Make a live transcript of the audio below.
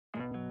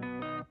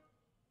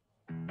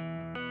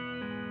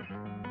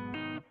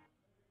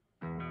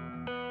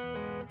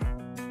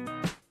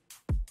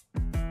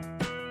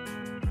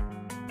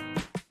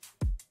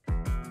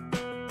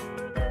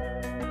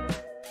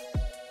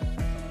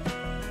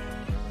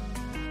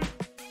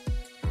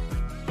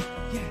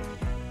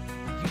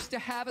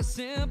have a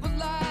simple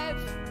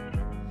life.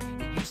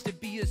 It used to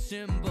be a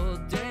simple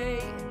day,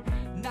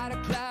 not a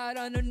cloud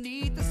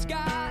underneath the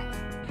sky,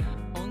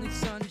 only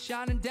sun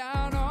shining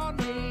down on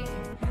me.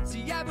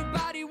 See,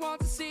 everybody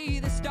wants to see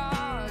the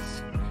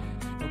stars,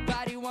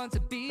 nobody wants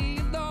to be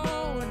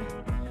alone.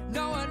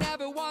 No one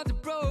ever wants a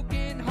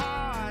broken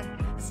heart,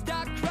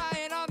 stop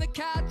crying on the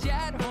couch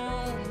at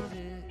home.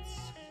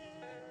 It's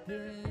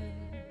been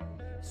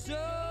so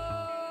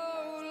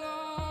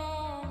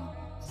long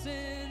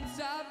since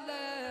I've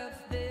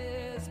left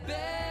this bed.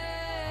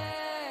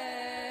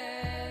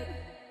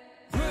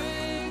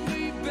 Bring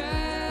me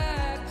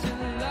back to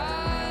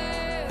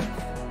life.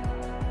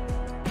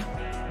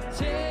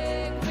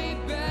 Take me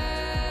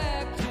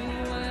back to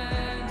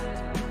when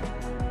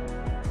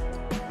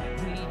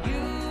we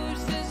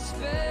used to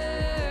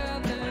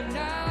spend the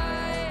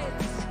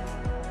nights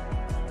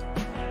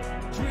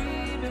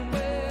dreaming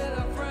with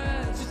our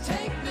friends. So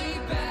take me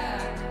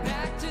back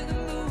to the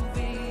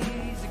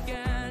movies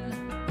again.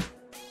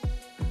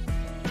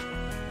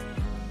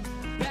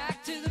 Back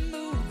to the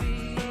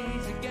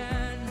movies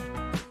again.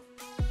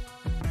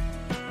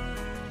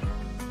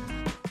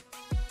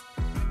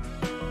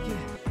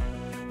 Yeah.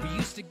 We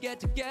used to get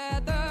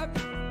together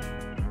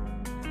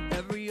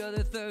every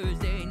other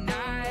Thursday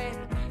night.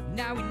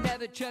 Now we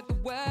never check the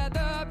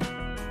weather.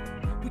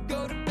 We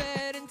go to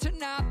bed and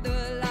turn out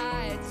the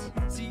lights.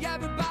 See,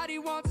 everybody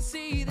wants to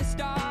see the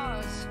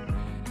stars,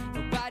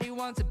 nobody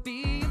wants to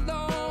be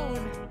alone.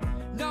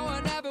 No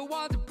one ever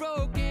wants a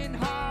broken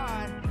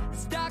heart,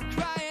 stop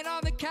crying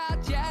on the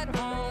couch at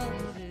home.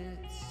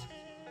 It's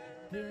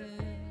been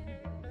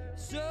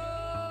so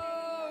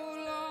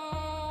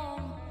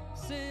long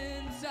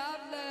since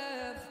I've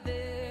left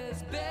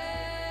this bed.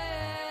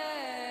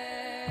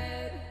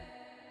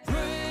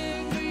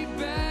 Bring me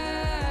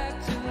back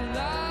to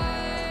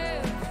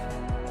life.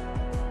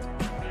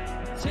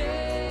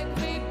 Take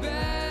me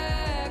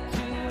back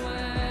to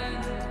when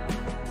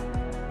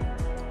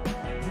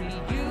we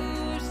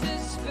used to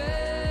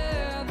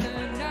spend the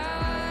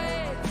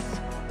nights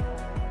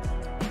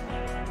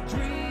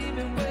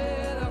dreaming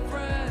with our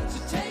friends. So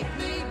take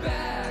me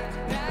back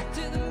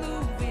to the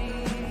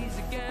movies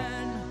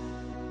again.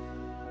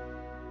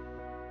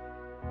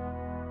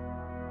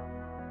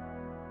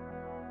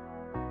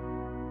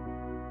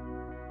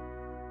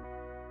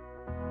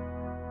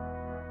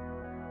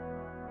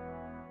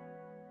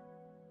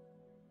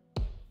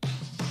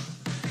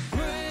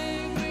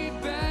 Bring me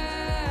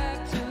back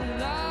to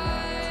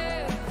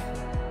life.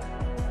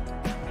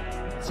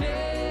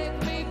 Take